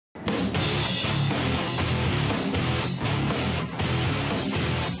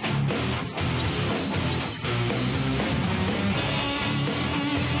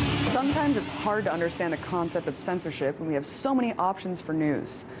Sometimes it's hard to understand the concept of censorship when we have so many options for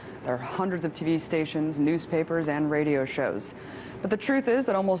news. There are hundreds of TV stations, newspapers, and radio shows. But the truth is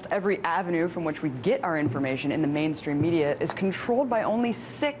that almost every avenue from which we get our information in the mainstream media is controlled by only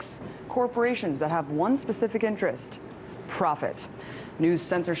 6 corporations that have one specific interest: profit. News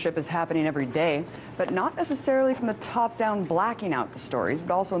censorship is happening every day, but not necessarily from the top down blacking out the stories,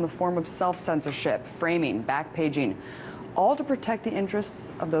 but also in the form of self-censorship, framing, backpaging, all to protect the interests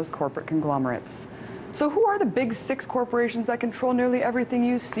of those corporate conglomerates. So who are the big 6 corporations that control nearly everything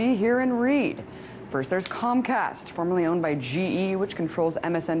you see, hear, and read? First, there's Comcast, formerly owned by GE, which controls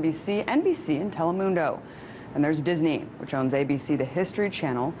MSNBC, NBC, and Telemundo. And there's Disney, which owns ABC, the History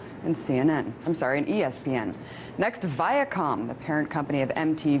Channel, and and ESPN. Next, Viacom, the parent company of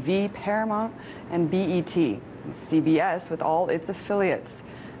MTV, Paramount, and BET. And CBS, with all its affiliates.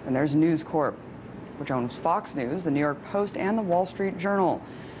 And there's News Corp, which owns Fox News, the New York Post, and the Wall Street Journal.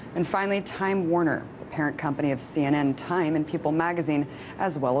 And finally, Time Warner, the parent company of CNN, Time, and People magazine,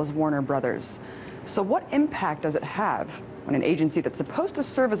 as well as Warner Brothers. So what impact does it have when an agency that's supposed to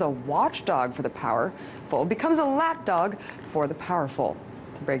serve as a watchdog for the powerful becomes a lapdog for the powerful?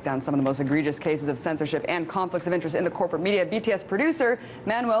 To break down some of the most egregious cases of censorship and conflicts of interest in the corporate media, BTS producer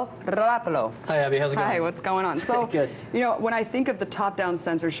Manuel Rapalo. Hi, Abby. How's it going? Hi, what's going on? So, good. You know, when I think of the top-down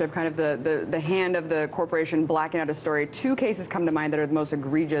censorship, kind of the hand of the corporation blacking out a story, 2 cases come to mind that are the most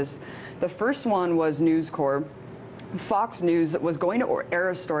egregious. The first one was News Corp. Fox News was going to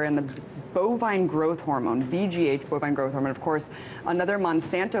air a story on the bovine growth hormone, BGH, bovine growth hormone, of course, another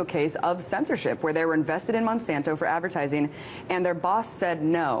Monsanto case of censorship where they were invested in Monsanto for advertising, and their boss said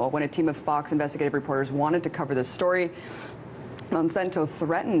no when a team of Fox investigative reporters wanted to cover this story. Monsanto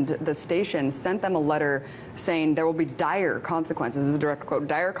threatened the station, sent them a letter saying there will be dire consequences, this is a direct quote,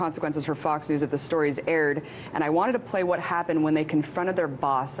 dire consequences for Fox News if the story is aired, and I wanted to play what happened when they confronted their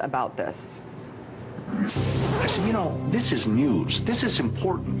boss about this. I said, you know, this is news. This is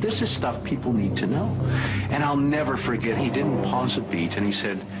important. This is stuff people need to know. And I'll never forget, he didn't pause a beat, and he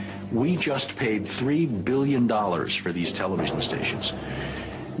said, we just paid $3 billion for these television stations.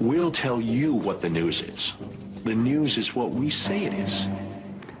 We'll tell you what the news is. The news is what we say it is.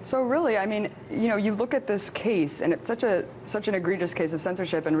 So really, I mean, you know, you look at this case, and it's such an egregious case of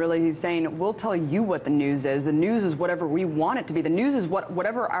censorship, and really he's saying, we'll tell you what the news is. The news is whatever we want it to be. The news is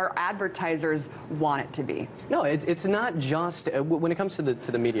whatever our advertisers want it to be. No, it's not just, when it comes to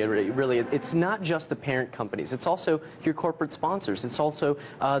the media, really, it's not just the parent companies. It's also your corporate sponsors. It's also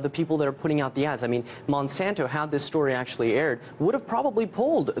the people that are putting out the ads. I mean, Monsanto, had this story actually aired, would have probably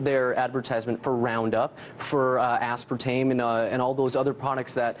pulled their advertisement for Roundup, for aspartame, and all those other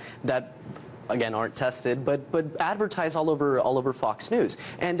products that again aren't tested, but advertise all over Fox News.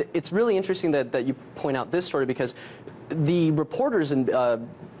 And it's really interesting that you point out this story, because the reporters and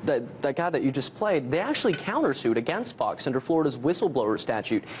that guy that you just played, they actually countersued against Fox under Florida's whistleblower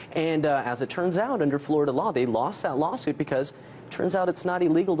statute. And as it turns out, under Florida law, they lost that lawsuit because turns out it's not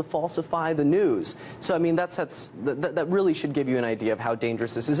illegal to falsify the news. So I mean, that really should give you an idea of how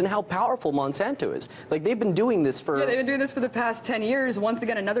dangerous this is and how powerful Monsanto is. Like, they've been doing this for... Yeah, they've been doing this for the past 10 years. Once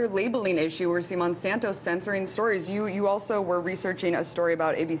again, another labeling issue where we see Monsanto censoring stories. You also were researching a story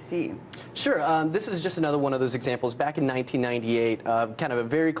about ABC. Sure. This is just another one of those examples. Back in 1998, kind of a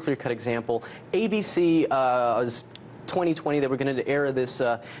very clear-cut example. ABC was 2020, they were going to air this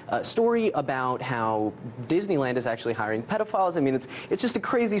story about how Disneyland is actually hiring pedophiles. I mean, it's just a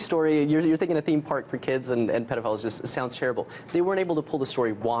crazy story. You're thinking a theme park for kids, and pedophiles just sounds terrible. They weren't able to pull the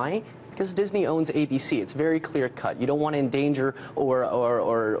story. Why? Because Disney owns ABC. It's very clear-cut. You don't want to endanger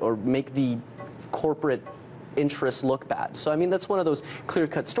or make the corporate interests look bad. So I mean, that's one of those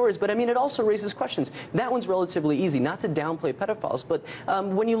clear-cut stories, but I mean, it also raises questions. That one's relatively easy, not to downplay pedophiles, but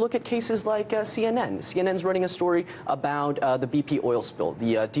when you look at cases like CNN's running a story about the BP oil spill,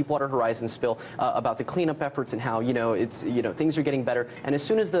 the Deepwater Horizon spill, about the cleanup efforts and how, things are getting better, and as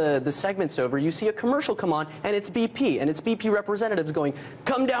soon as the segment's over, you see a commercial come on, and it's BP, and it's BP representatives going,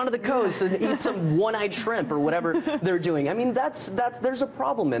 come down to the coast and eat some one-eyed shrimp or whatever they're doing. I mean, there's a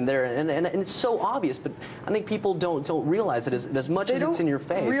problem in there, and it's so obvious, but I think people don't realize it as much as it's in your face.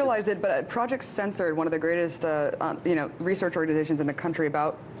 They don't realize it, but Project Censored, one of the greatest research organizations in the country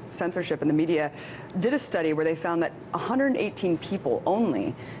about censorship in the media, did a study where they found that 118 people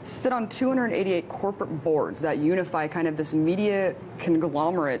only sit on 288 corporate boards that unify kind of this media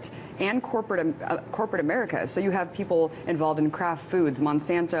conglomerate and corporate America. So you have people involved in Kraft Foods,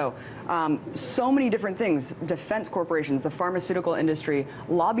 Monsanto, so many different things, defense corporations, the pharmaceutical industry,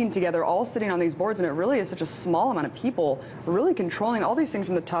 lobbying together, all sitting on these boards, and it really is such a small amount of people really controlling all these things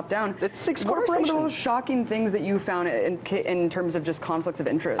from the top down. It's 6 What are corporations. some of the most shocking things that you found in terms of just conflicts of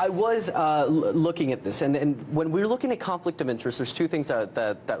interest? I was looking at this, and when we're looking at conflict of interest, there's 2 things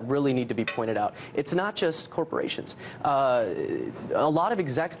that really need to be pointed out. It's not just corporations. A lot of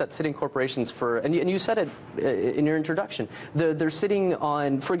execs that sit in corporations and you said it in your introduction, they're sitting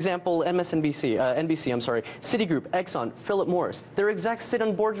on, for example, NBC, Citigroup, Exxon, Philip Morris. Their execs sit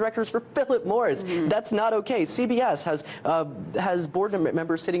on board of directors for Philip Morris. That's not okay. CBS has board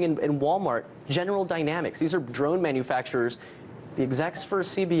members sitting in Walmart, General Dynamics. These are drone manufacturers. The execs for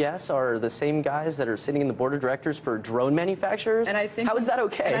CBS are the same guys that are sitting in the board of directors for drone manufacturers? And I think how is that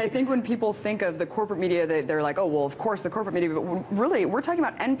okay? And I think when people think of the corporate media, they're like, oh, well, of course, the corporate media. But really, we're talking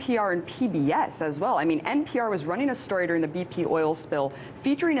about NPR and PBS as well. I mean, NPR was running a story during the BP oil spill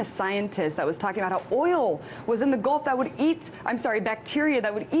featuring a scientist that was talking about how oil was in the Gulf that would bacteria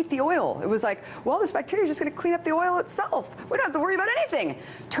that would eat the oil. It was like, well, this bacteria is just going to clean up the oil itself. We don't have to worry about anything.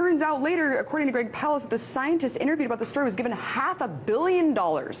 Turns out later, according to Greg Palast, the scientist interviewed about the story was given $500 million,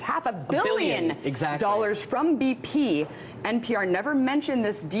 $500 million exactly. From BP. NPR never mentioned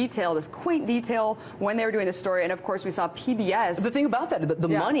this detail, this quaint detail, when they were doing the story. And of course, we saw PBS. The thing about that, the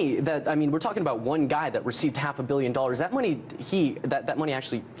money that, I mean, we're talking about one guy that received $500 million. That money, that money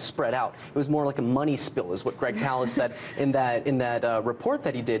actually spread out. It was more like a money spill, is what Greg Palast said in that report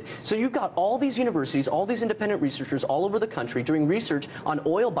that he did. So you've got all these universities, all these independent researchers all over the country doing research on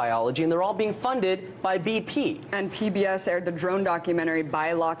oil biology, and they're all being funded by BP. And PBS aired the drone documentary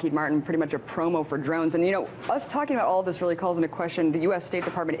by Lockheed Martin, pretty much a promo for drones. And you know, us talking about all this really calls into question the U.S. State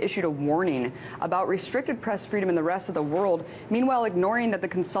Department issued a warning about restricted press freedom in the rest of the world, meanwhile ignoring that the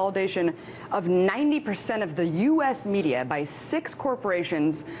consolidation of 90% of the U.S. media by 6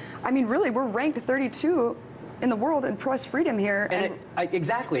 corporations. I mean, really, we're ranked 32 in the world in press freedom here. And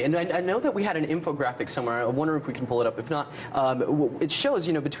exactly, and I know that we had an infographic somewhere. I wonder if we can pull it up. If not, it shows,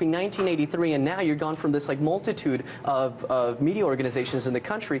 you know, between 1983 and now, you're gone from this like multitude of media organizations in the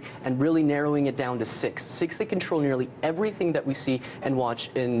country and really narrowing it down to 6. 6 that control nearly everything that we see and watch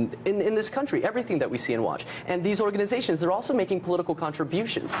in this country, everything that we see and watch. And these organizations, they're also making political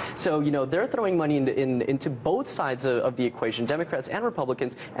contributions. So, you know, they're throwing money into both sides of the equation, Democrats and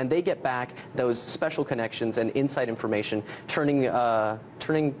Republicans, and they get back those special connections and inside information, turning you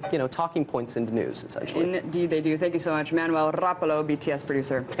know, talking points into news, essentially. Indeed they do. Thank you so much. Manuel Rapalo, BTS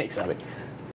producer. Thanks, Abby.